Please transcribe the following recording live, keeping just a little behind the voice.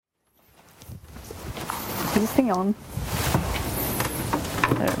Is this thing on?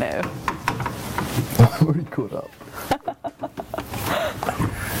 I don't know. I'm already caught up.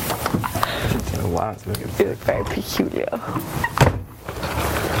 You look very peculiar.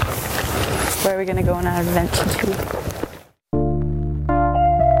 Where are we going to go on our adventure to?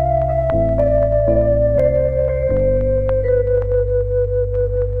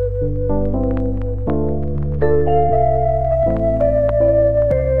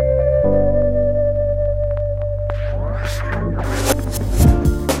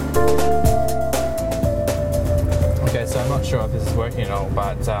 Okay, so I'm not sure if this is working at all,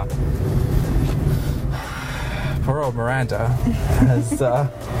 but poor old Miranda has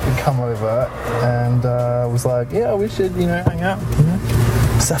come over and was like, yeah, we should, hang out,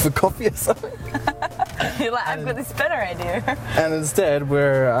 just have a coffee or something. You're like, I've got this better idea. And instead,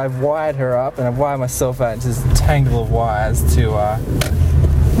 I've wired her up and I've wired myself out into this tangle of wires to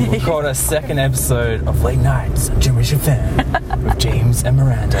record a second episode of Late Nights on Generation FM with James and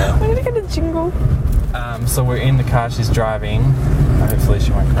Miranda. We're going to get a jingle. So we're in the car she's driving. Hopefully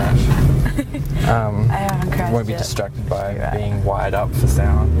she won't crash. I haven't crashed Won't be yet. distracted by being wired up for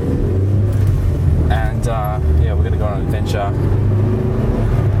sound. And yeah, we're going to go on an adventure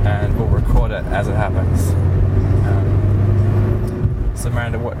and we'll record it as it happens. So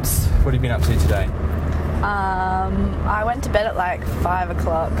Miranda, what have you been up to today? I went to bed at like 5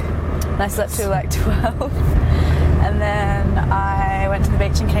 o'clock and I slept till like 12. And then I went to the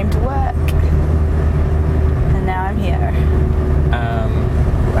beach and came to work. And now I'm here.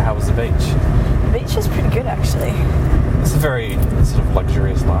 How was the beach? The beach was pretty good actually. It's a very sort of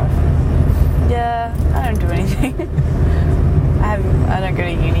luxurious life. Yeah, I don't do anything. I don't go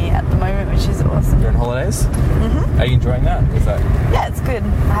to uni at the moment, which is awesome. You're on holidays? Mm-hmm. Are you enjoying that? Yeah, it's good.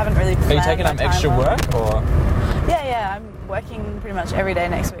 I haven't really planned. Are you taking my up time extra well. work or? Yeah, I'm working pretty much every day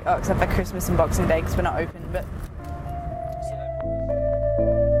next week. Oh, except for Christmas and Boxing Day because we're not open, but...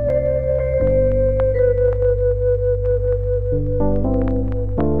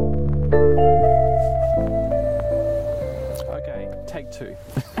 Okay, take two.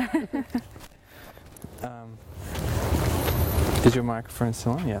 Is your microphone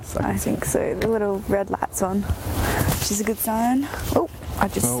still on? Yes, I think so. The little red light's on, which is a good sign. Oh, I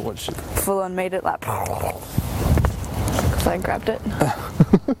just full on made it like because I grabbed it.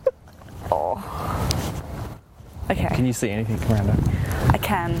 Oh. Okay. Can you see anything, Miranda? I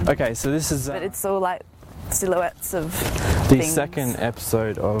can. Okay, so this is but it's all like silhouettes of the things. second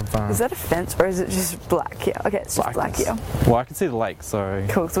episode of. Is that a fence or is it just black here? Okay, it's just black here. Well, I can see the lake, so.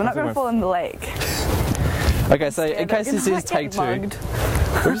 Cool. So we're not going to fall in the lake. Okay, so in case this is take two, we've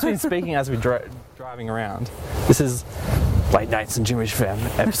just been speaking as we're driving around. This is Late Nights in Jewish Fam,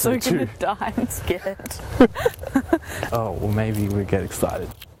 episode I'm so 2. gonna die. I'm scared. Oh, well, maybe we get excited.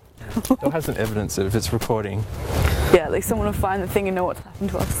 They'll have some evidence if it's recording. Yeah, at least someone will find the thing and know what's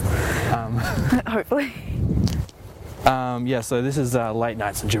happened to us. Hopefully. Yeah, so this is Late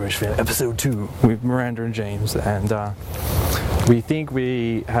Nights in Jewish Fam, episode 2 with Miranda and James, and we think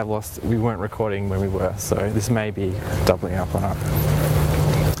we weren't recording when we were, so this may be doubling up on it.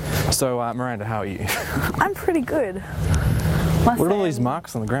 So, Miranda, how are you? I'm pretty good. What are all these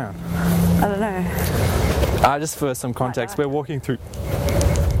marks on the ground? I don't know. Just for some context, we're walking through,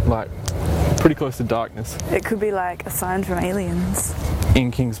 like, pretty close to darkness. It could be like a sign from aliens.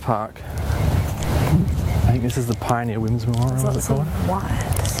 In Kings Park. I think this is the Pioneer Women's Memorial, is it called? What?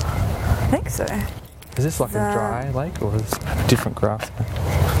 I think so. Is this like a dry lake or is it different grass?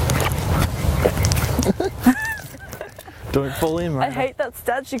 Don't fall in, right? I hate that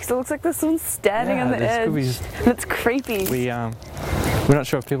statue because it looks like there's someone standing on the edge. And it's creepy. We're not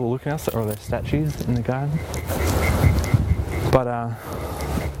sure if people are looking at us or are there statues in the garden. But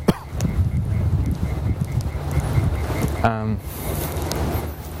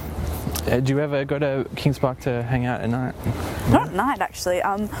do you ever go to Kings Park to hang out at night? Not at night actually,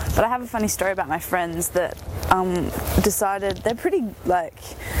 but I have a funny story about my friends that decided they're pretty like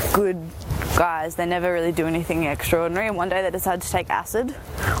good guys. They never really do anything extraordinary, and one day they decided to take acid.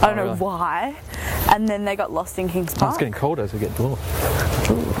 I don't know why, and then they got lost in Kings Park. It's getting colder as we get dwarf.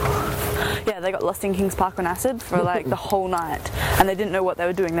 Yeah, they got lost in Kings Park on acid for like the whole night, and they didn't know what they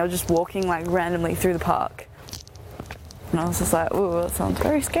were doing. They were just walking like randomly through the park. And I was just like, ooh, that sounds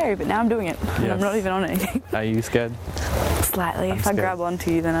very scary, but now I'm doing it. Yes. And I'm not even on anything. Are you scared? Slightly. If I grab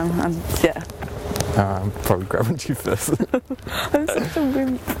onto you, then I'm yeah. I'm probably grabbing you first. I'm such a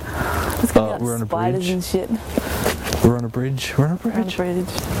wimp. It's gonna be like we're on a spiders bridge. and shit. We're on a bridge. We're on a bridge. We're on a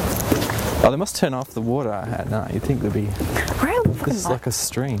bridge. Oh, they must turn off the water at night. You'd think there'd be. Where are the This is like a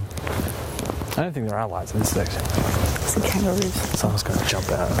stream. I don't think there are lights in this section. see kangaroos. Someone's going to jump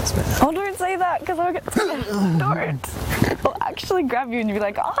out of this, man. Oh, don't say that, because I'll get scared. Don't. I'll actually grab you and you'll be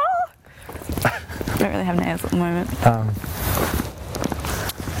like, ah! I don't really have nails at the moment.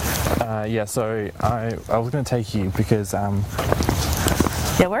 Yeah, so I was going to take you because...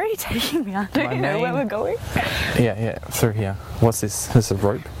 Yeah, where are you taking me? I don't know where we're going. Yeah, through here. What's this? This is a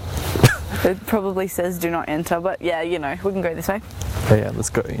rope? It probably says do not enter, but yeah, you know, we can go this way. Oh, yeah,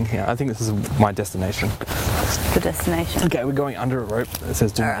 let's go in here. I think this is my destination. The destination. Okay, we're going under a rope that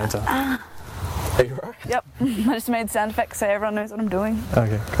says do not enter. Are you right? Yep, I just made sound effects so everyone knows what I'm doing.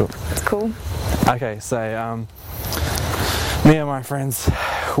 Okay, cool. It's cool. Okay, so me and my friends,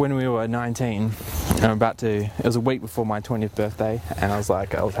 when we were 19, it was a week before my 20th birthday, and I was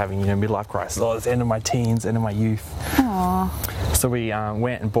having, midlife crisis. Oh, it's the end of my teens, end of my youth. Aww. So we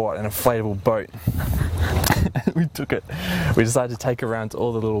went and bought an inflatable boat. We took it. We decided to take it around to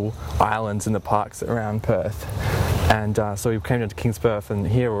all the little islands in the parks around Perth. And so we came down to Kings Perth, and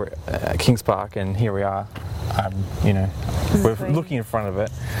here we're at Kings Park, and here we are. We're looking in front of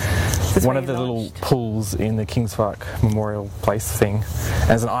it. One of the little pools in the Kings Park Memorial Place thing. And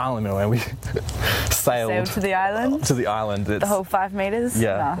there's an island in there, and we sailed to the island? To the island. The whole 5 meters?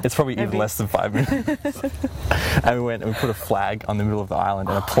 Yeah, Nah, it's probably even less than 5 minutes. And we went and we put a flag on the middle of the island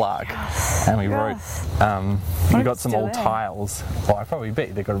and a plug. And we wrote, we got some old tiles. Well, I probably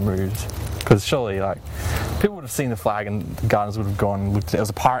bet they got removed. Because surely, people would have seen the flag and the gardeners would have gone and looked at it. It was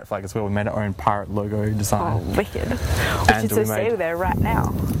a pirate flag as well. We made our own pirate logo design. Oh, wicked. We should sail there right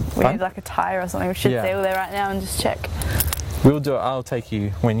now. We need a tire or something. We should sail there right now and just check. We'll do it. I'll take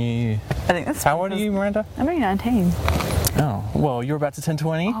you when you... I think that's... How old are you, Miranda? I'm only 19. Oh, well, you're about to turn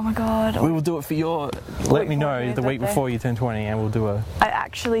 20. Oh my god. We will do it for your... Let me know the week before you turn 20 and we'll do a I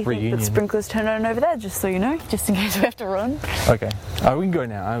actually think that sprinklers turn on over there, just so you know, just in case we have to run. Okay. We can go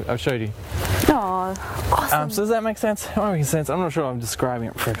now. I've showed you. Oh, awesome. So does that make sense? It might make sense. I'm not sure I'm describing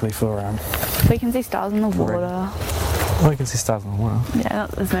it correctly for... We can see stars in the water. Well, you can see stars in the water. Yeah,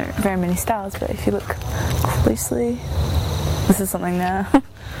 there's not very many stars, but if you look closely... This is something there. Oh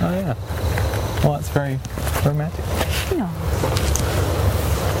yeah. Well, it's very romantic. Yeah.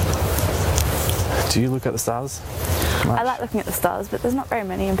 Do you look at the stars much? I like looking at the stars, but there's not very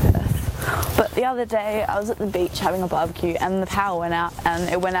many in Perth. But the other day I was at the beach having a barbecue and the power went out, and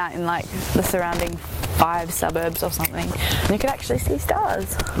it went out in the surrounding 5 suburbs or something, and you could actually see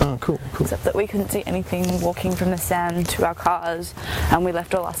stars. Oh, cool. Except that we couldn't see anything walking from the sand to our cars, and we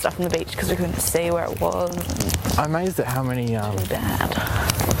left all our stuff on the beach because we couldn't see where it was. I'm amazed at how many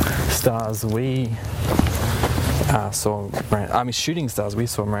stars we saw. Shooting stars we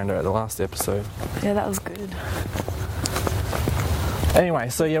saw Miranda at the last episode. Yeah, that was good. Anyway,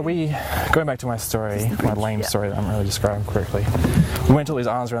 so yeah, going back to my story, my lame story that I'm really describing correctly. We went to all these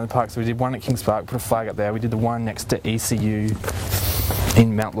islands around the park, so we did one at Kings Park, put a flag up there. We did the one next to ECU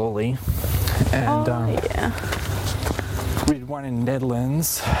in Mount Lawley. And we did one in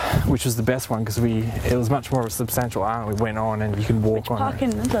Netherlands, which was the best one because it was much more of a substantial island. We went on and you could walk on it. Which park in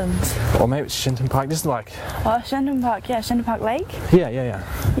Netherlands? Or maybe it's Shenton Park, just like... Oh, Shenton Park, yeah, Shenton Park Lake? Yeah. Yeah.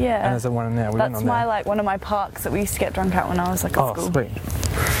 And there's the one in there. That's one of my parks that we used to get drunk at when I was at school. Oh, sweet.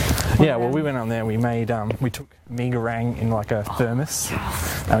 Yeah, well, we went on there. We took megarang in a thermos,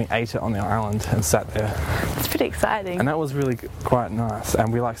 and we ate it on the island and sat there. It's pretty exciting. And that was really quite nice.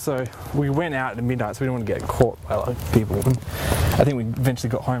 And we went out at midnight, so we didn't want to get caught by people. And I think we eventually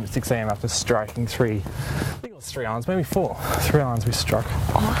got home at 6 a.m. after striking 3. I think it was 3 islands, maybe 4. 3 islands we struck.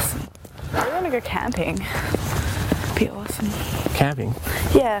 Awesome. I want to go camping. Be awesome. Camping?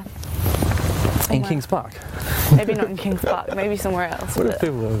 Yeah. In Kings Park? Maybe not in Kings Park, maybe somewhere else. What if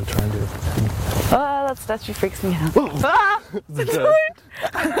people ever try and do it? Oh, that statue freaks me out. Ah!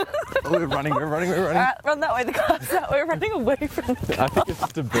 We're running. Alright, run that way, the car's out. We're running away from the car. I think it's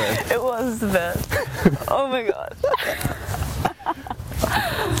just a bird. It was a bird. Oh my god.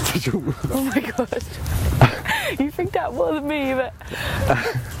 Oh my god. You freaked out more than me, but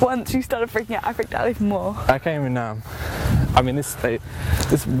once you started freaking out, I freaked out even more. I came in,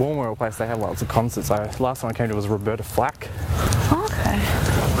 this Warm World place, they have lots of concerts. Last one I came to was Roberta Flack. Okay.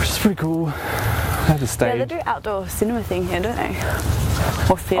 Which is pretty cool. I had to stay. Yeah, they do outdoor cinema thing here, don't they?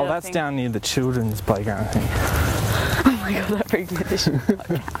 Or theatre. Oh, that's thing. down near the children's playground thing. Oh my god, that freaked me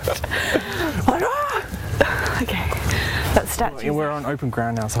out. Okay. That statue. Well, we're on open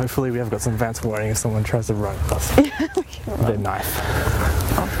ground now, so hopefully we have got some advance warning if someone tries to run at us. Their knife.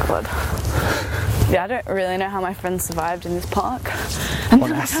 Oh god. Yeah, I don't really know how my friends survived in this park. And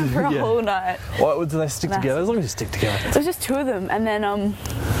for a whole night. What, do they stick together? As long as you stick together. It was just 2 of them, and then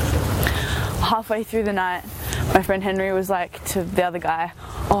halfway through the night, my friend Henry was like to the other guy,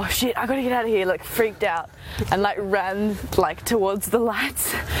 oh shit, I gotta get out of here, like freaked out and like ran like towards the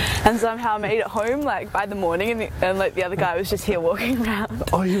lights, and somehow made it home like by the morning, and like the other guy was just here walking around.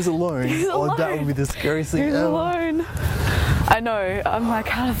 Oh, he was alone? He was alone. Oh, that would be the scariest thing He was ever. alone. I know, I'm like,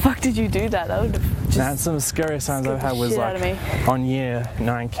 how the fuck did you do that? That would have just... Nah, some of the scariest times I've had was shit out of like me. on year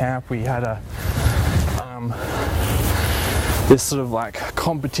 9 camp. We had a this sort of like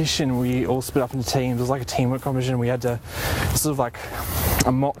competition. We all split up into teams. It was like a teamwork competition. We had to sort of like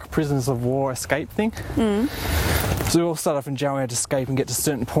a mock prisoners of war escape thing. So we all started off in jail. We had to escape and get to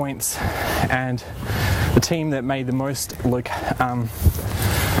certain points, and the team that made the most made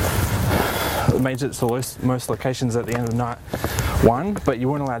it to most locations at the end of the night won, but you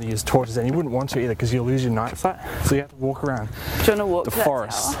weren't allowed to use torches, and you wouldn't want to either because you'll lose your night sight. So you have to walk around Do you want to walk the to that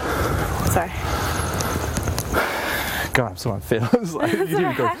forest. tower? Sorry. God, I'm so unfit. I was like, you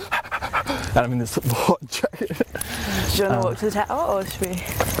didn't go. And I'm in this hot jacket. Do you want to walk to the tower, or should we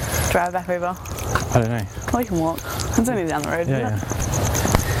drive back over? I don't know. Well, we can walk. It's only down the road, Yeah,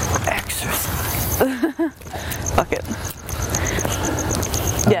 isn't it? Exercise. Fuck it.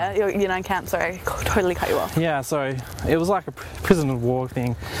 Yeah, you're 9 camp, sorry. Totally cut you off. yeah. So it was like a prisoner of war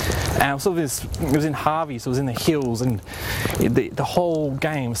thing, and it was sort of this. It was in Harvey, so it was in the hills, and the whole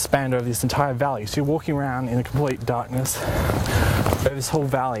game spanned over this entire valley. So you're walking around in a complete darkness over this whole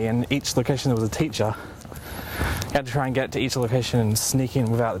valley, and each location there was a teacher. You had to try and get to each location and sneak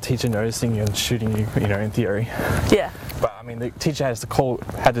in without the teacher noticing you and shooting you, you know, in theory. Yeah. But I mean, the teacher had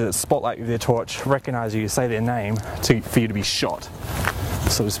to spotlight you with their torch, recognise you, say their name for you to be shot,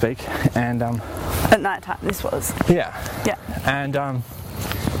 so to speak. And At night time, this was. yeah. Yeah. And a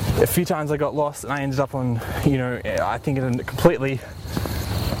few times I got lost, and I ended up on, you know, I think in a completely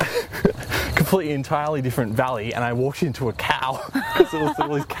entirely different valley, and I walked into a cow because there was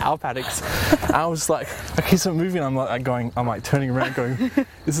all these cow paddocks. And I was like, I keep on moving. I'm like turning around, going,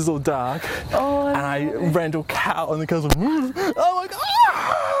 this is all dark. Oh, And I ran to a cow, and the cow's like, oh my god!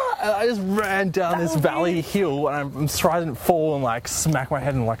 And I just ran down this valley hill, and I'm trying to fall and like smack my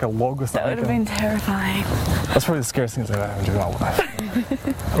head in like a log or something. that would have been terrifying. That's probably the scariest thing I've ever done in my life.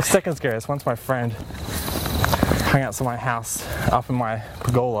 The second scariest, once my friend hung outside my house up in my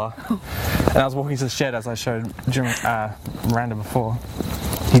pergola, and I was walking to the shed as I showed Jim Miranda before.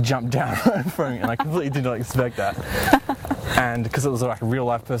 He jumped down in front of me, and I completely did not expect that. And because it was like a real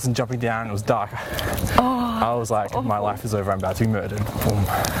life person jumping down, it was dark. I was like, my life is over, I'm about to be murdered. Boom,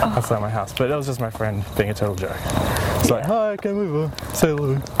 outside my house. But it was just my friend being a total joke. It's like, hi, come over, say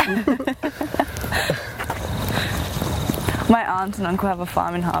hello. My aunt and uncle have a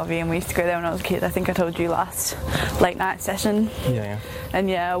farm in Harvey, and we used to go there when I was a kid. I think I told you last late night session. Yeah. And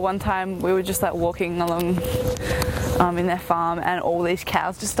yeah, one time we were just like walking along in their farm, and all these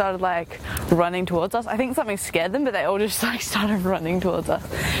cows just started like running towards us. I think something scared them, but they all just like started running towards us.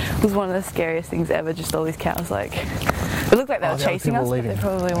 It was one of the scariest things ever, just all these cows like, it looked like they were chasing us, but they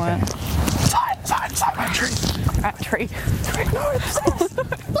probably weren't. Side, right tree. At tree. No, they've seen us.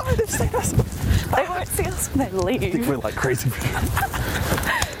 No, they've seen us. They won't see us when they I think leave. we're like crazy.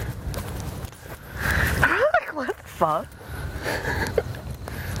 Like, what the fuck?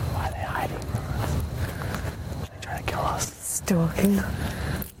 Why are they hiding from us? Are they trying to kill us? Stalking.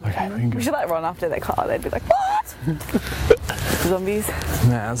 Okay, we can go. We should like run after their car. They'd be like, what? Zombies.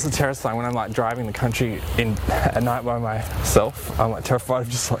 Man, it's a terrifying when I'm like driving the country at night by myself. I'm like terrified of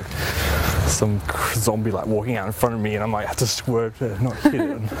just like some zombie like walking out in front of me, and I'm like, I have to swerve to not hit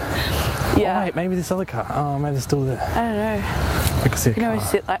it. Yeah. Oh, wait, maybe this other car. Oh, maybe it's still there. I don't know. I can see a You can car. always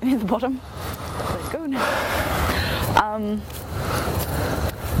sit like near the bottom. Let's go now.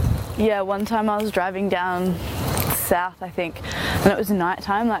 Yeah, one time I was driving down south, I think, and it was night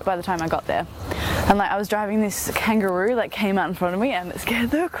time, like by the time I got there. And like I was driving this kangaroo, like came out in front of me, and it scared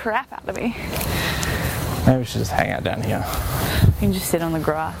the crap out of me. Maybe we should just hang out down here. You can just sit on the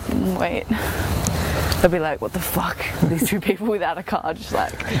grass and wait. They'll be like, what the fuck? These two people without a car just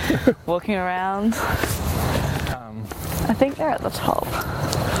like walking around. I think they're at the top.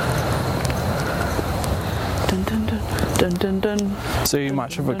 Dun dun dun dun dun dun. So you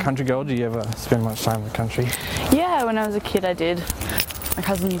much of a country girl? Do you ever spend much time in the country? Yeah, when I was a kid I did. My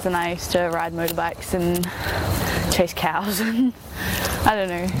cousins and I used to ride motorbikes and chase cows and I don't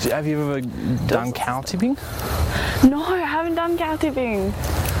know. Have you ever done cow tipping? No, I haven't done cow tipping.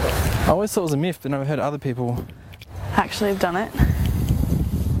 I always thought it was a myth, but I've heard other people. Actually, I've done it.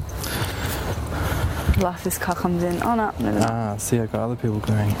 Last this car comes in. Oh no, no, no. Ah, see, I've got other people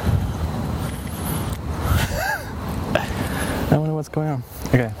going. I wonder what's going on.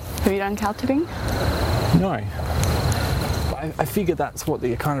 Okay. Have you done cow tipping? No. I I figured that's what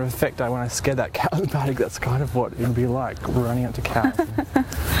the kind of effect when I scared that cow in the paddock, that's kind of what it would be like, running up to cows and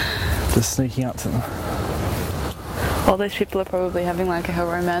just sneaking up to them. All those people are probably having like a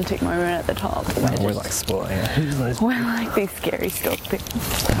romantic moment at the top. We're like spoiling it. We're like these scary stock things.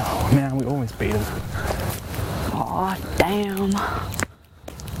 Oh man, we almost beat them. Oh damn.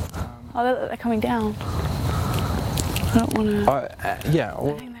 They're coming down. I don't want to... yeah.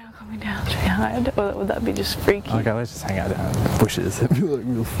 I think they are coming down to hide. Or would that be just freaky? Okay, let's just hang out down in the bushes and be like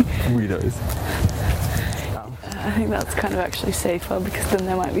real weirdos. I think that's kind of actually safer because then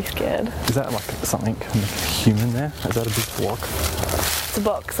they might be scared. Is that like something human there? Is that a big block? It's a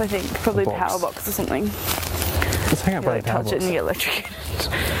box, I think. Probably a power box or something. Let's hang out by the power box. Touch it and you get electrocuted.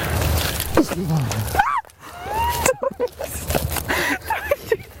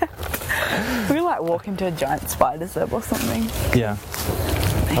 We could like walk into a giant spider's web or something. Yeah.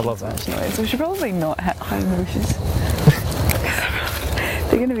 I love that. Noise. We should probably not hide in the bushes.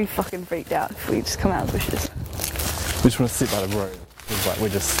 They're going to be fucking freaked out if we just come out of the bushes. We just want to sit by the road. It's like we're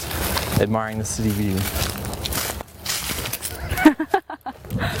just admiring the city view.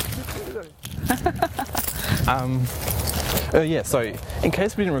 Yeah, so in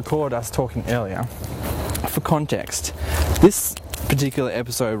case we didn't record us talking earlier, for context, this particular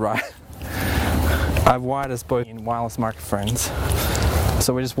episode, right, I've wired us both in wireless microphones,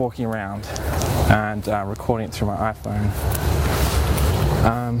 so we're just walking around and recording it through my iPhone.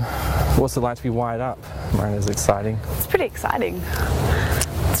 What's it like to be wired up? Miranda's exciting. It's pretty exciting.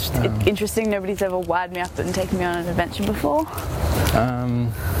 It's just interesting. Nobody's ever wired me up and taken me on an adventure before.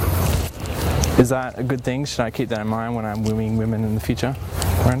 Is that a good thing? Should I keep that in mind when I'm wooing women in the future,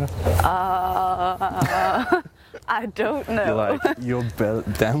 Miranda? I don't know. You're like, you're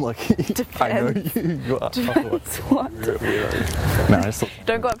damn lucky. Depends. I know you are. Depends what. No, I just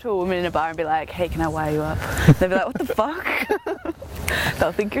don't go up to a woman in a bar and be like, hey, can I wire you up? They'll be like, what the fuck?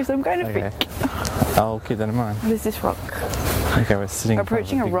 They'll think you're some kind of freak. I'll keep that in mind. What is this rock? Okay, we're sitting We're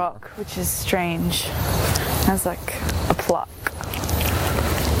approaching a rock, which is strange. It has like a pluck.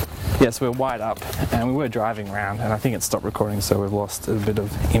 Yes, yeah, so we're wired up and we were driving around and I think it stopped recording, so we've lost a bit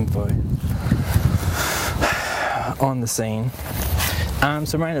of info on the scene.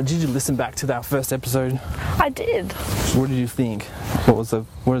 So Miranda, did you listen back to that first episode? I did. What did you think? What was your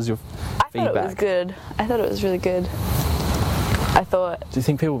feedback? I thought it was good. I thought it was really good. I thought... Do you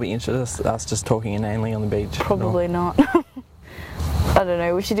think people will be interested in us just talking inanely on the beach? Probably not. I don't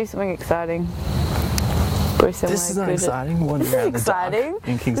know, we should do something exciting. This is not exciting. This is exciting.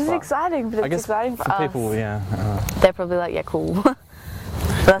 In Kings This is Park. exciting, but it's exciting for us. People, yeah. They're probably like, yeah, cool.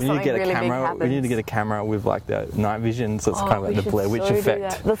 That's we need to get really a camera. We need to get a camera with like the night vision, so it's kind of like the Blair Witch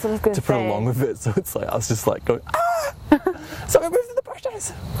effect. That's what I was going to put along with it, so it's like I was just like going, ah! Someone moved to the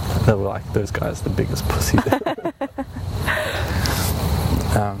bushes. They were like, those guys, the biggest pussy.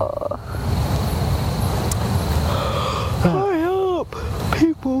 Hurry up,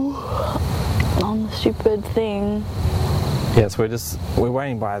 people! On the stupid thing. Yes, we're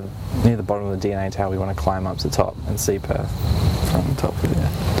waiting near the bottom of the DNA tower. We want to climb up to the top and see Perth from the top of there.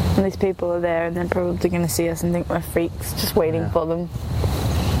 And these people are there and they're probably going to see us and think we're freaks, just waiting for them.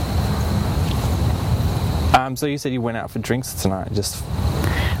 So you said you went out for drinks tonight, We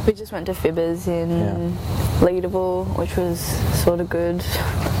just went to Fibbers in Leadable, which was sort of good.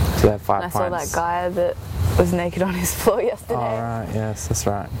 So they have 5 pints. I saw that guy that was naked on his floor yesterday. Oh, right, yes, that's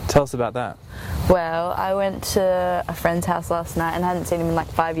right. Tell us about that. Well, I went to a friend's house last night and I hadn't seen him in like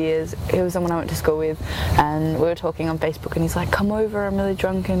 5 years. He was someone I went to school with and we were talking on Facebook and he's like, come over, I'm really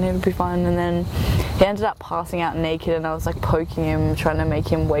drunk and it'll be fun. And then he ended up passing out naked and I was like poking him, trying to make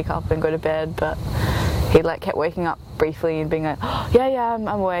him wake up and go to bed, but he like kept waking up briefly and being like, oh, yeah, I'm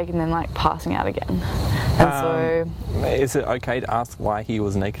awake, and then like passing out again. And so... Is it okay to ask why he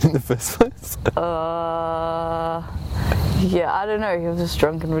was naked in the first place? Yeah, I don't know, he was just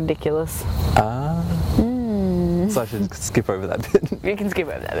drunk and ridiculous. So I should skip over that bit? You can skip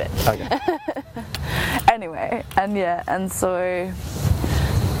over that bit. Okay. Anyway, and so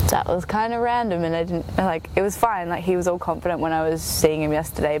that was kind of random and I didn't, like, it was fine, like he was all confident when I was seeing him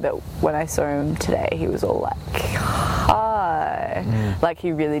yesterday, but when I saw him today he was all like, hi. Like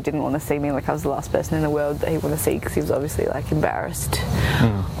he really didn't want to see me, like I was the last person in the world that he wanted to see because he was obviously like embarrassed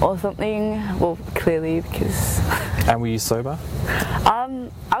or something, well clearly because... And were you sober? I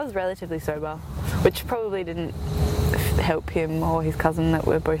was relatively sober, which probably didn't help him or his cousin that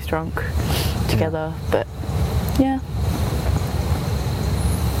we're both drunk together, but yeah.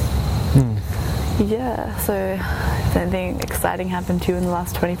 Yeah, so has anything exciting happened to you in the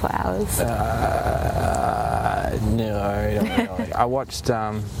last 24 hours? No, not really. I watched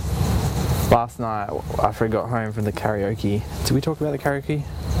last night after I got home from the karaoke. Did we talk about the karaoke?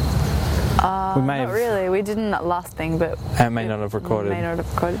 We may not have, really. We didn't that last thing, but and may not have recorded. May not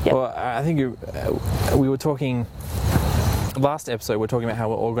have recorded. Yep. Well, I think we were talking. Last episode, we're talking about how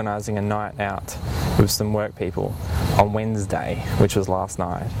we're organising a night out with some work people on Wednesday, which was last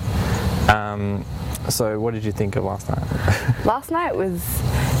night. So, what did you think of last night? Last night was,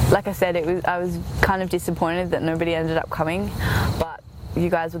 like I said, I was kind of disappointed that nobody ended up coming, but you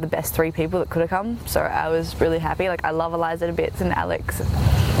guys were the best 3 people that could have come, so I was really happy. Like, I love Eliza to bits and Alex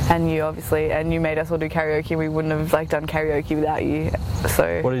and you, obviously, and you made us all do karaoke. We wouldn't have done karaoke without you.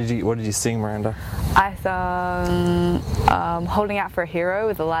 So what did you sing, Miranda? I sung Holding Out for a Hero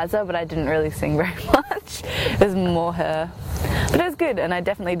with Eliza, but I didn't really sing very much. It was more her. But it was good, and I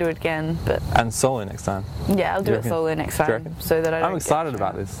definitely do it again. But and solo next time. Yeah, I'll do it solo next time, so that I don't I'm excited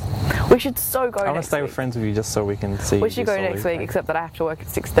about this. We should so go. I want to stay with friends with you just so we can see. We should go next week, except that I have to work at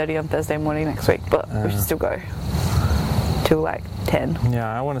 6:30 on Thursday morning next week. But we should still go till 10.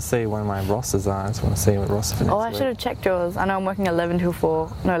 Yeah, I want to see when my rosters are. I just want to see what roster for next week. I should have checked yours. I know I'm working 11 till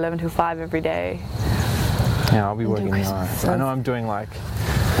 5 every day. Yeah, I'll be working nights. I know I'm doing a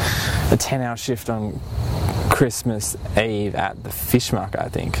 10-hour shift on Christmas Eve at the fish market, I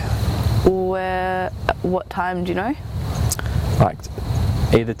think. What time do you know?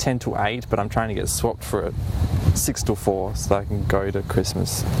 Either 10 till 8, but I'm trying to get swapped for a 6 till 4 so that I can go to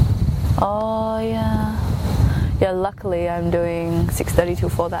Christmas. Oh, yeah. Yeah, luckily I'm doing 6:30 till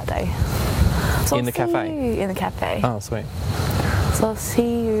 4 that day. So in the cafe? In the cafe. Oh, sweet. So I'll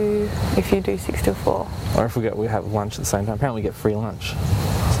see you if you do 6 till 4. Or if we have lunch at the same time. Apparently we get free lunch.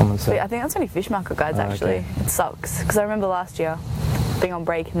 Someone said. I think that's only fish market guys, actually. Okay. It sucks. Because I remember last year being on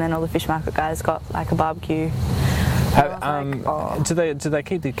break and then all the fish market guys got a barbecue. Do they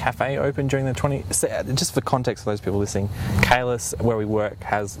keep the cafe open during the 20? Just for context for those people listening, Kalis, where we work,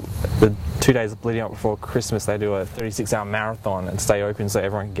 has the 2 days leading up before Christmas. They do a 36-hour marathon and stay open so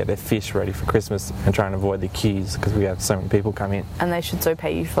everyone can get their fish ready for Christmas and try and avoid the queues because we have so many people come in. And they should so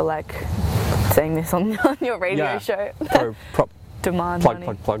pay you for saying this on your radio show. Demand money.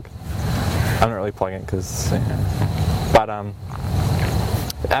 Plug. I'm not really plugging it because, but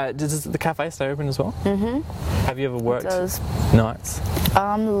does the cafe stay open as well? Mm-hmm. Have you ever worked nights?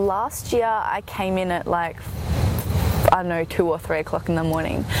 Last year I came in at 2 or 3 o'clock in the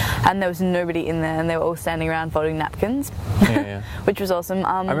morning, and there was nobody in there, and they were all standing around folding napkins. Yeah. Which was awesome.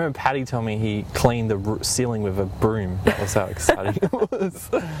 I remember Paddy telling me he cleaned the ceiling with a broom. That was how exciting it was.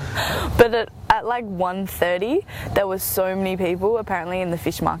 But at 1:30, there was so many people apparently in the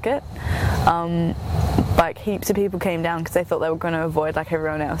fish market. Heaps of people came down because they thought they were going to avoid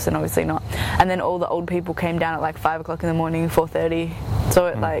everyone else, and obviously not. And then all the old people came down at 5 o'clock in the morning, 4:30. So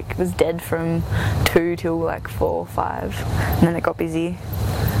it was dead from 2 till 4, 5, and then it got busy,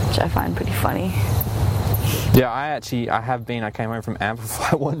 which I find pretty funny. Yeah, I came home from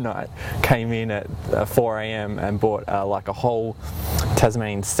Amplify one night, came in at 4 a.m. and bought a whole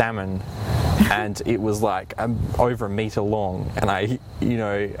Tasmanian salmon, and it was over a metre long, and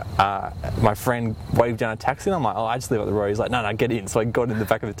my friend waved down a taxi, and I'm like, I just live up the road. He's like, no, get in. So I got in the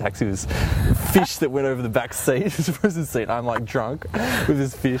back of the taxi. There was fish that went over the back seat, the person's seat. I'm drunk with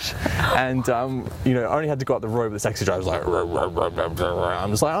this fish, and I only had to go up the road, but the taxi driver's like,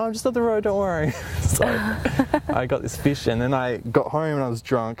 I'm just I'm just up the road, don't worry. So I got this fish, and then I got home and I was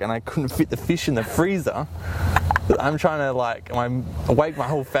drunk, and I couldn't fit the fish in the freezer. I'm trying to wake my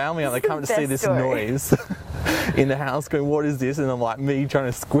whole family up. They come to see this noise in the house, going, "What is this?" And I'm me trying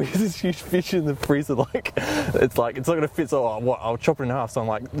to squeeze this huge fish in the freezer. It's not going to fit. So I'll chop it in half. So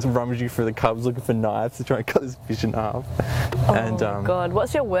I'm rummaging through the cupboards looking for knives to try and cut this fish in half. Oh God!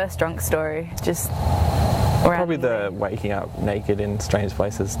 What's your worst drunk story? Just probably the waking up naked in strange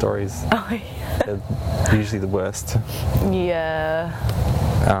places stories. Oh yeah. They're usually the worst. Yeah.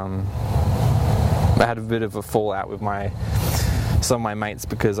 I had a bit of a fallout with some of my mates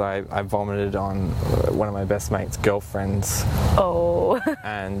because I vomited on one of my best mates' girlfriends. Oh.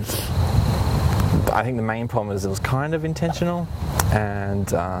 And I think the main problem is it was kind of intentional,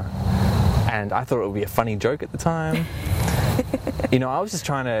 and I thought it would be a funny joke at the time. I was just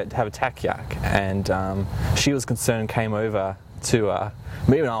trying to have a tack yak, and she was concerned, came over to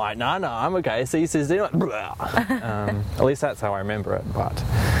me, and I'm no, I'm okay. So he says, at least that's how I remember it. But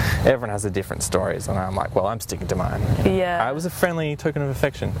everyone has a different stories, and I'm like, well, I'm sticking to mine. Yeah. It was a friendly token of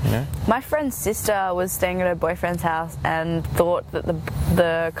affection, you know. My friend's sister was staying at her boyfriend's house and thought that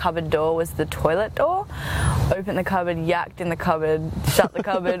the cupboard door was the toilet door. Opened the cupboard, yacked in the cupboard, shut the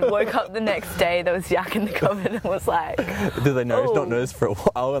cupboard, woke up the next day, there was yak in the cupboard, and was like... Did they notice? Not notice for a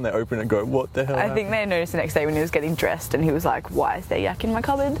while, and they open it and go, what the hell I think they noticed the next day when he was getting dressed, and he was like, why is there yak in my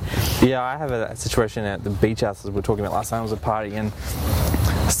cupboard? Yeah, I have a situation at the beach house as we were talking about last time. It was a party, and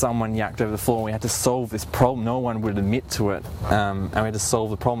someone yacked over the floor, and we had to solve this problem. No one would admit to it, and we had to solve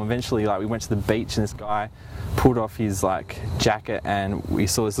the problem. Eventually, like, we went to the beach, and this guy pulled off his like jacket, and we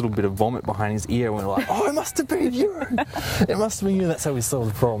saw this little bit of vomit behind his ear, and we were like, oh, it must have been you. It must have been you. That's how we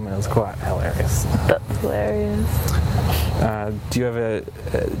solved the problem, and it was quite hilarious. That's hilarious. Do you have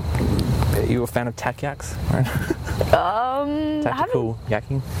are you a fan of tack yaks? Tactical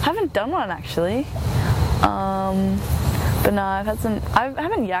yakking? I haven't done one actually. But no, I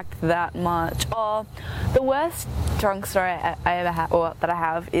haven't yacked that much. Oh, the worst drunk story I ever had, or that I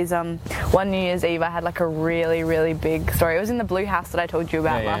have, is one New Year's Eve I had like a really, really big story. It was in the blue house that I told you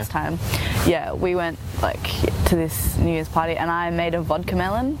about last time. Yeah, we went like to this New Year's party, and I made a vodka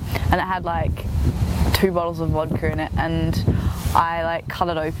melon, and it had like 2 bottles of vodka in it, and I like cut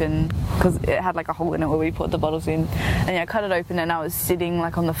it open because it had like a hole in it where we put the bottles in, and yeah, I cut it open, and I was sitting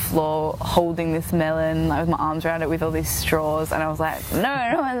like on the floor holding this melon like with my arms around it with all these straws, and I was like,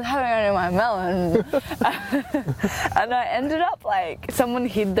 no one's having any of my melon. And I ended up like, someone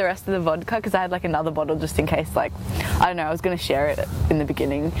hid the rest of the vodka because I had like another bottle just in case, like, I don't know, I was going to share it in the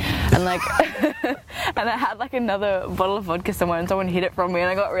beginning, and like and I had like another bottle of vodka somewhere, and someone hid it from me, and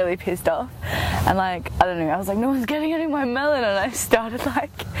I got really pissed off, and like, I don't know, I was like, no one's getting any of my melon, and I started like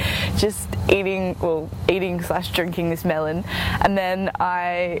just eating / drinking this melon, and then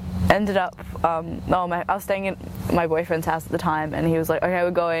I ended up I was staying at my boyfriend's house at the time, and he was like, okay,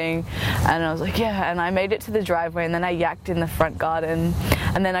 we're going, and I was like, yeah, and I made it to the driveway, and then I yacked in the front garden,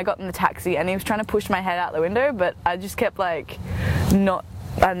 and then I got in the taxi, and he was trying to push my head out the window, but I just kept like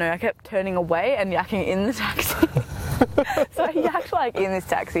I kept turning away and yakking in the taxi. So I yacked like in this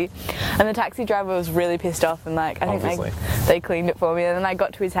taxi, and the taxi driver was really pissed off, and like I think they cleaned it for me, and then I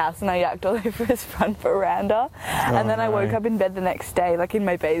got to his house and I yacked all over his front veranda, and then I woke up in bed the next day like in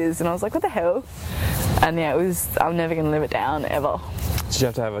my bathers, and I was like, what the hell? And yeah, I'm never gonna live it down ever. Did you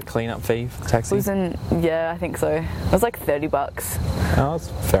have to have a clean-up fee for the taxi? I think so. It was like $30. Oh, that's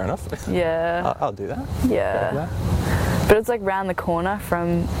fair enough. Yeah. I'll do that. Yeah. But it's like round the corner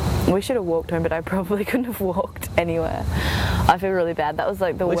from... We should have walked home, but I probably couldn't have walked anywhere. I feel really bad. That was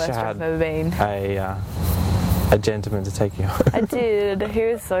like the worst I've ever been. A gentleman to take you home. I did. He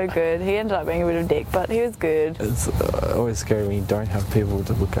was so good. He ended up being a bit of a dick, but he was good. It's always scary when you don't have people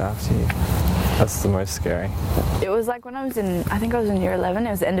to look after you. That's the most scary. It was like when I think I was in year 11,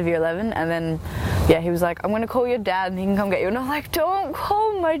 it was the end of year 11, and then, yeah, he was like, I'm going to call your dad and he can come get you. And I was like, don't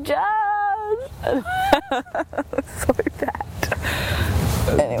call my dad. So bad.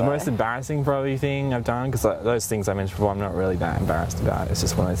 Anyway. The most embarrassing probably thing I've done, because those things I mentioned before I'm not really that embarrassed about, it's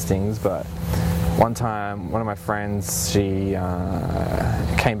just one of those things, but one time one of my friends, she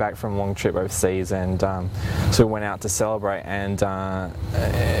came back from a long trip overseas, and so we went out to celebrate, and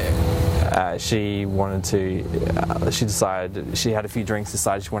she decided, she had a few drinks,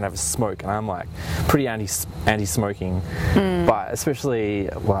 decided she wanted to have a smoke, and I'm like pretty anti-smoking, but especially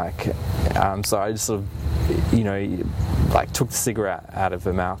like, so I just sort of, you know, like took the cigarette out of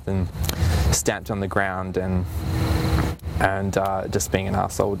her mouth and stamped on the ground, and just being an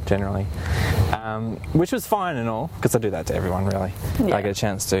arsehole generally, which was fine and all, because I do that to everyone really. Yeah. I get a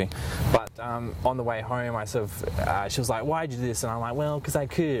chance to. But on the way home, I sort of, she was like, why'd you do this? And I'm like, well, because I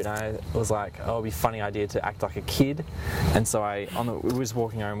could. And I was like, oh, it'd be a funny idea to act like a kid. And so we was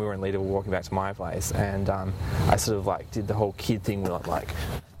walking home, we were in Leda, we were walking back to my place, and I sort of like did the whole kid thing with like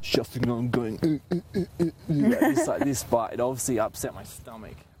shuffling on, going like this, but it obviously upset my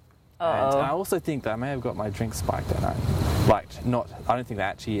stomach. And I also think that I may have got my drink spiked that night. I don't think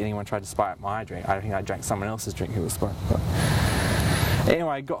that actually anyone tried to spike my drink. I don't think I drank someone else's drink who was spiked. But anyway,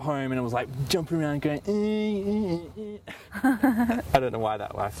 I got home and it was like jumping around going, I don't know why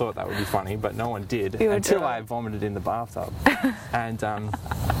I thought that would be funny, but no one did until I vomited in the bathtub. And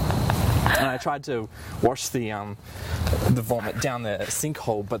And I tried to wash the vomit down the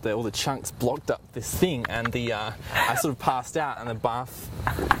sinkhole, but all the chunks blocked up this thing, and I sort of passed out, and the bath,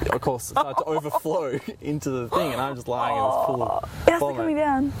 of course, started to overflow into the thing, and I was just lying and it was full of It has vomit. to coming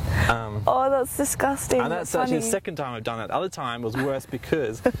down. Oh, that's disgusting. And that's actually the second time I've done that. The other time was worse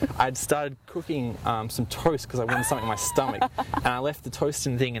because I'd started cooking some toast because I wanted something in my stomach, and I left the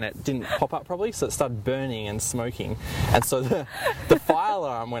toasting thing and it didn't pop up properly, so it started burning and smoking, and so the fire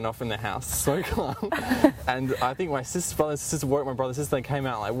alarm went off in the house, smoke alarm, and I think my brother and sister woke my brother and sister. They came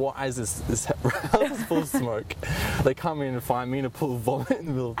out like, what is this house is full of smoke. They come in and find me in a pool of vomit in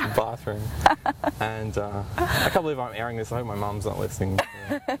the middle of the bathroom, and I can't believe I'm airing this. I hope my mum's not listening,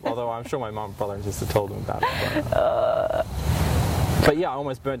 although I'm sure my mum, brother and sister told them about it. But yeah, I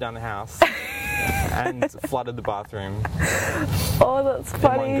almost burnt down the house and flooded the bathroom. Oh, that's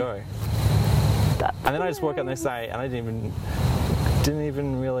funny. In one go. And then I just woke up the next day and I didn't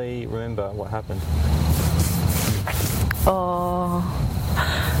even really remember what happened. Oh,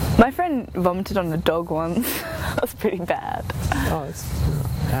 my friend vomited on a dog once. That's pretty bad. Oh,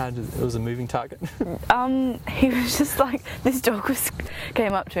 it was a moving target. He was just like, this dog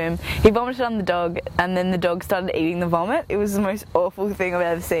came up to him. He vomited on the dog, and then the dog started eating the vomit. It was the most awful thing I've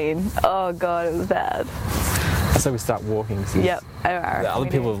ever seen. Oh god, it was bad. So we start walking. Yep. The other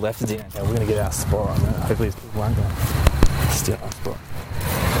people have left the dinner. Okay, we're going to get our spot on that. Hopefully these people aren't going to steal our spot.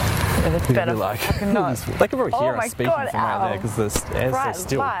 Yeah, it's better fucking not. They can probably hear us speaking from out there because the air's so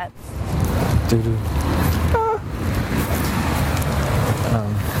still. Right.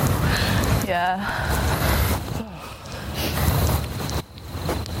 Yeah.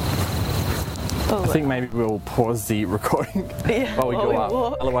 I think maybe we'll pause the recording while we go up.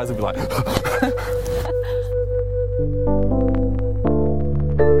 Walk. Otherwise it'll be like...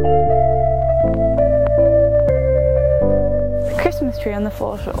 The Christmas tree on the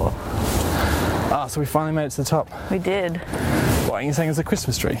foreshore. Ah, so we finally made it to the top. We did. What, are you saying it's a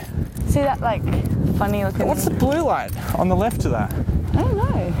Christmas tree? See that like funny looking... What's the blue light on the left of that? I don't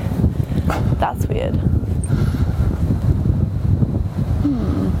know. That's weird.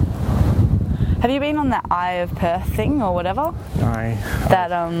 Have you been on that Eye of Perth thing or whatever? No. That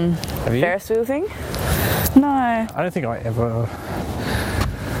Ferris wheel thing? No. I don't think I ever...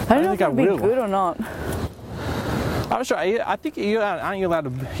 I don't know if it'd be good or not. I'm not sure. I think aren't you allowed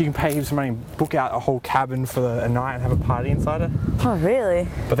to? You can pay some money and book out a whole cabin for a night and have a party inside it. Oh really?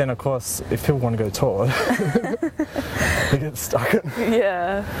 But then of course, if people want to go tour, they get stuck.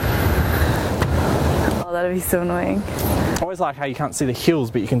 Yeah. Oh, that'd be so annoying. I always like how you can't see the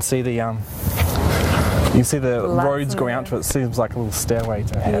hills, but you can see the roads going out to it. It seems like a little stairway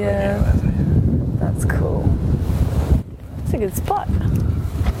to heaven. Yeah. That's cool. It's a good spot.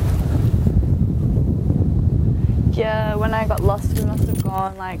 Yeah, when I got lost, we must have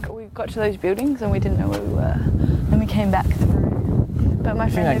gone, like, we got to those buildings and we didn't know where we were. Then we came back through. But my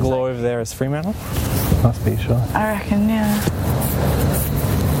friend, that glow over there is Fremantle? Must be, sure. I reckon, yeah.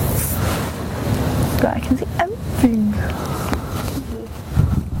 But I can see everything.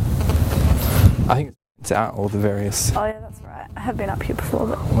 I think it's out all the various... Oh yeah, that's right. I have been up here before,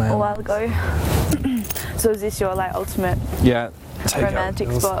 but Wow. a while ago. So is this your, like, ultimate romantic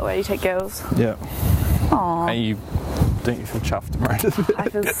spot where you take girls? Yeah. Aww. And don't you feel chuffed, right? I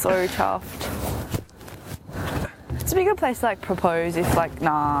feel so chuffed. It's a good place to like propose if like,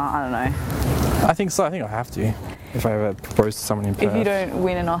 nah, I don't know. I think so. I think I have to if I ever propose to someone in Perth. If you don't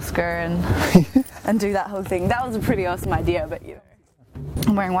win an Oscar and do that whole thing. That was a pretty awesome idea, but you know.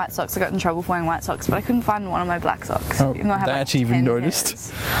 I'm wearing white socks. I got in trouble for wearing white socks, but I couldn't find one of my black socks. Oh, even though I had, they like, actually even 10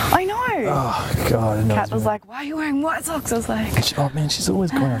 noticed? pairs. I know! Oh, God. Kat was like, why are you wearing white socks? I was like... Oh, man, she's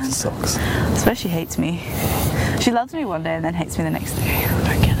always going after socks. I swear she hates me. She loves me one day and then hates me the next day.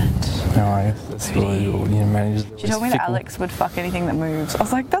 I don't get it. No, I guess that's what you manage. She told me that Alex would fuck anything that moves. I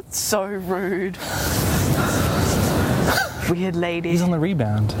was like, that's so rude. Weird lady. He's on the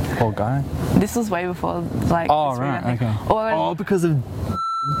rebound, poor guy. This was way before, like... Oh, right, okay. Oh, because of...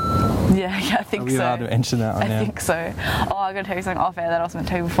 Yeah, I think so. Are we allowed to mention that one now? I think so. Oh, I'm going to tell you something off air that I was meant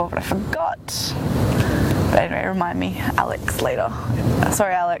to tell you before, but I forgot. But anyway, remind me, Alex, later.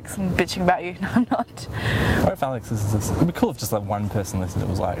 Sorry, Alex, I'm bitching about you. No, I'm not. What if Alex is this? It'd be cool if just like one person listened. It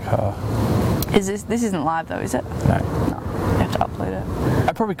was like her. This isn't live though, is it? No. No, you have to upload it.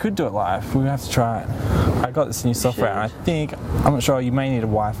 I probably could do it live. We have to try it. I got this new software, and I think I'm not sure. You may need a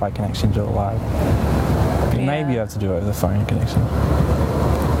Wi-Fi connection to do it live. But you may be able to do it with a phone connection.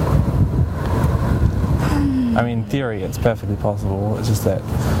 I mean, in theory, it's perfectly possible. It's just that,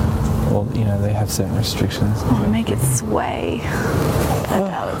 well, you know, they have certain restrictions. Oh, make it sway. I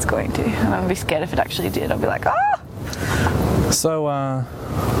doubt it's going to. And I'd be scared if it actually did. I'd be like, ah! So,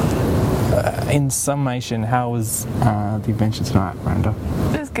 In summation, how was the adventure tonight, Miranda?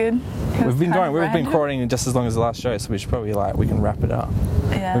 It was good. We've been recording just as long as the last show, so we should probably we can wrap it up.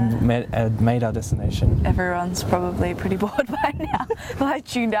 Yeah. We've made our destination. Everyone's probably pretty bored by now.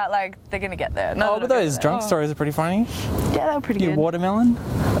 Tuned out they're gonna get there. No, but those drunk stories are pretty funny. Yeah, they were pretty Your good. watermelon?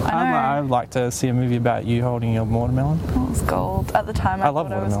 I I'd like to see a movie about you holding your watermelon. Oh, it was gold. At the time, I love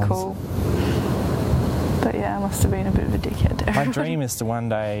thought it was watermelons. cool. But yeah, I must have been a bit of a dickhead to My everyone. dream is to one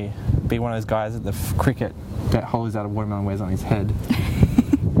day be one of those guys at the cricket that holds out a watermelon and wears on his head.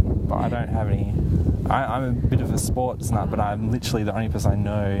 But I don't have any. I'm a bit of a sports nut, but I'm literally the only person I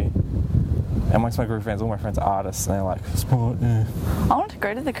know. Amongst my group of friends, all my friends are artists, and they're like, sport, yeah. I wanted to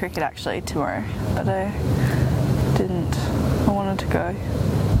go to the cricket actually tomorrow, but I didn't. I wanted to go.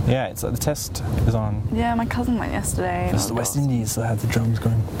 Yeah, it's the test is on. Yeah, my cousin went yesterday. and It's the it was West awesome. Indies, so I had the drums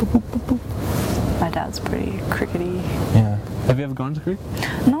going. Boop, boop, boop, boop. My dad's pretty crickety. Yeah. Have you ever gone to cricket?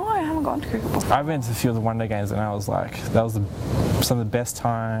 No, I haven't gone to cricket before. I went to a few of the one-day games, and I was like, that was some of the best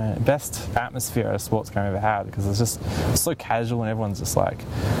atmosphere at a sports game I've ever had, because it's so casual, and everyone's just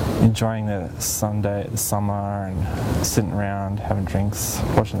enjoying the summer, and sitting around having drinks,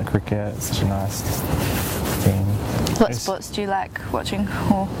 watching the cricket. It's such a nice thing. What sports do you like watching,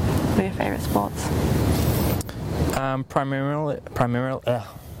 or what are your favourite sports? Primarily,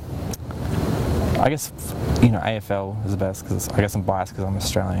 I guess AFL is the best, because I guess I'm biased because I'm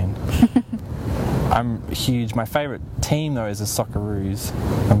Australian. I'm huge. My favourite team though is the Socceroos.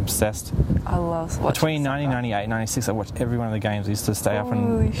 I'm obsessed. I love watching Between soccer. 1998 and 96, I watched every one of the games. I used to stay up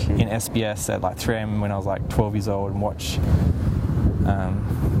Holy in shit. SBS at 3 a.m. when I was 12 years old and watch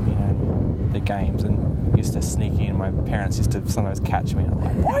the games, and used to sneak in. My parents used to sometimes catch me and I'm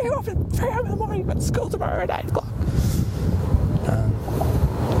like, why are you up at 3 a.m. in the morning? You've got school tomorrow at 8 o'clock.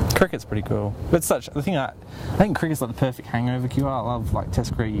 Cricket's pretty cool. But I think cricket's the perfect hangover cure. I love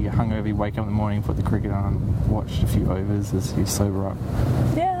Test cricket. You're hungover, you wake up in the morning, put the cricket on, watch a few overs as you sober up.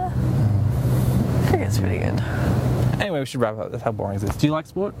 Yeah. Cricket's pretty good. Anyway, we should wrap up. That's how boring is this. Do you like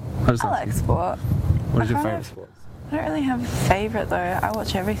sport? I like sport. What is your I favourite kind sport? I don't really have a favourite though. I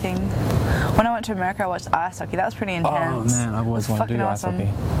watch everything. When I went to America, I watched ice hockey. That was pretty intense. Oh man, I've always It was wanted to do fucking ice awesome.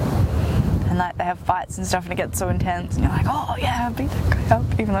 hockey. And they have fights and stuff, and it gets so intense, and you're like, oh yeah, beat that guy up,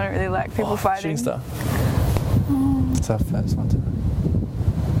 even though I don't really like people fighting. Shooting stuff. It's our first one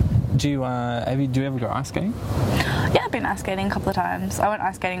tonight. Do you ever go ice skating? Yeah, I've been ice skating a couple of times. I went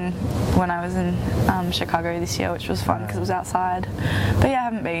ice skating when I was in Chicago this year, which was fun because it was outside. But yeah, I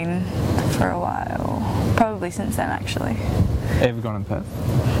haven't been for a while. Probably since then, actually. Ever gone in Perth?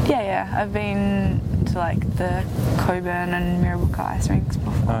 Yeah. I've been to the Coburn and Mirrabooka ice rinks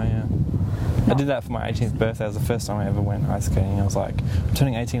before. Oh yeah. I did that for my 18th birthday. It was the first time I ever went ice skating. I was like, I'm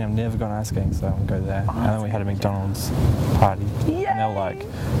turning 18, I've never gone ice skating, so I'll go there. And then we had a McDonald's party. Yay! And they were like,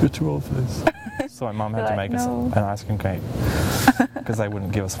 you're too old for this. So my mum had to make us no. an ice cream cake. Because they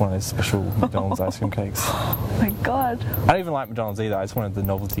wouldn't give us one of those special McDonald's ice cream cakes. Oh my god. I don't even like McDonald's either. I just wanted the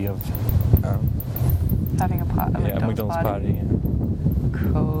novelty of Having a McDonald's party. Yeah.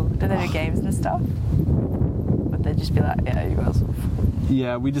 Cool. Do they do games and stuff? Would they just be like, yeah, you guys will.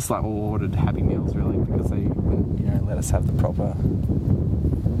 Yeah, we just all ordered Happy Meals really, because they wouldn't let us have the proper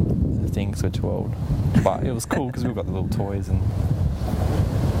things. We're too old. But it was cool because we got the little toys, and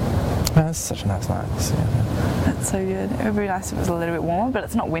man, it's such a nice night. Yeah. That's so good. It would be nice if it was a little bit warmer, but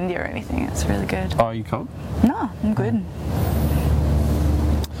it's not windy or anything. It's really good. Oh, are you cold? No, I'm good.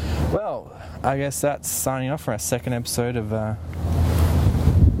 Well, I guess that's signing off for our second episode of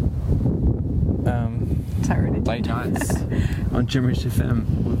Sorry, Late Nights on Gibberish FM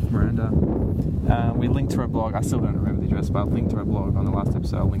with Miranda. We linked to our blog. I still don't remember the address, but I'll link to our blog on the last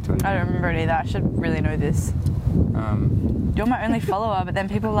episode. I'll link to it I again. don't remember it either. I should really know this. You're my only follower, but then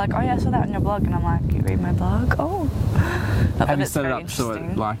people are like, oh yeah, I saw that on your blog, and I'm like, you read my blog? Oh. Not that Have you it's set it very up so it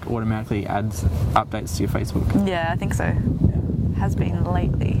interesting. automatically adds updates to your Facebook? Yeah, I think so. Yeah. Has been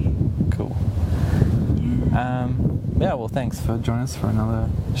lately. Cool. Yeah, well, thanks for joining us for another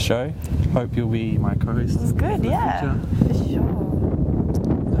show. Hope you'll be my co-host. It was good, in the yeah, future. for sure.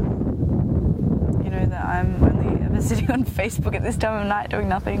 You know that I'm only ever sitting on Facebook at this time of night doing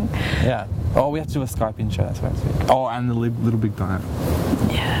nothing. Yeah. Oh, we have to do a Skype in show, that's right. Oh, and the Little Big Planet.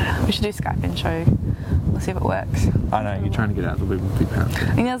 Yeah, we should do Skype in show. We'll see if it works. I know, you're trying to get out the Little Big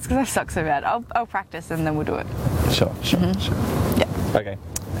Planet. You know, it's because I suck so bad. I'll practice and then we'll do it. Sure. Yeah. Okay.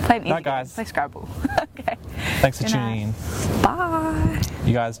 Play an easy Night, guys. game. Play Scrabble. Okay. Thanks for Good tuning in. Bye.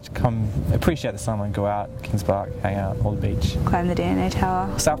 You guys come appreciate the summer and go out, Kings Park, hang out, on the beach. Climb the DNA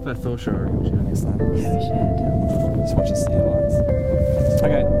Tower. South Perth Thor Show, we should do next time. Yeah, we should. Just watch the sea life.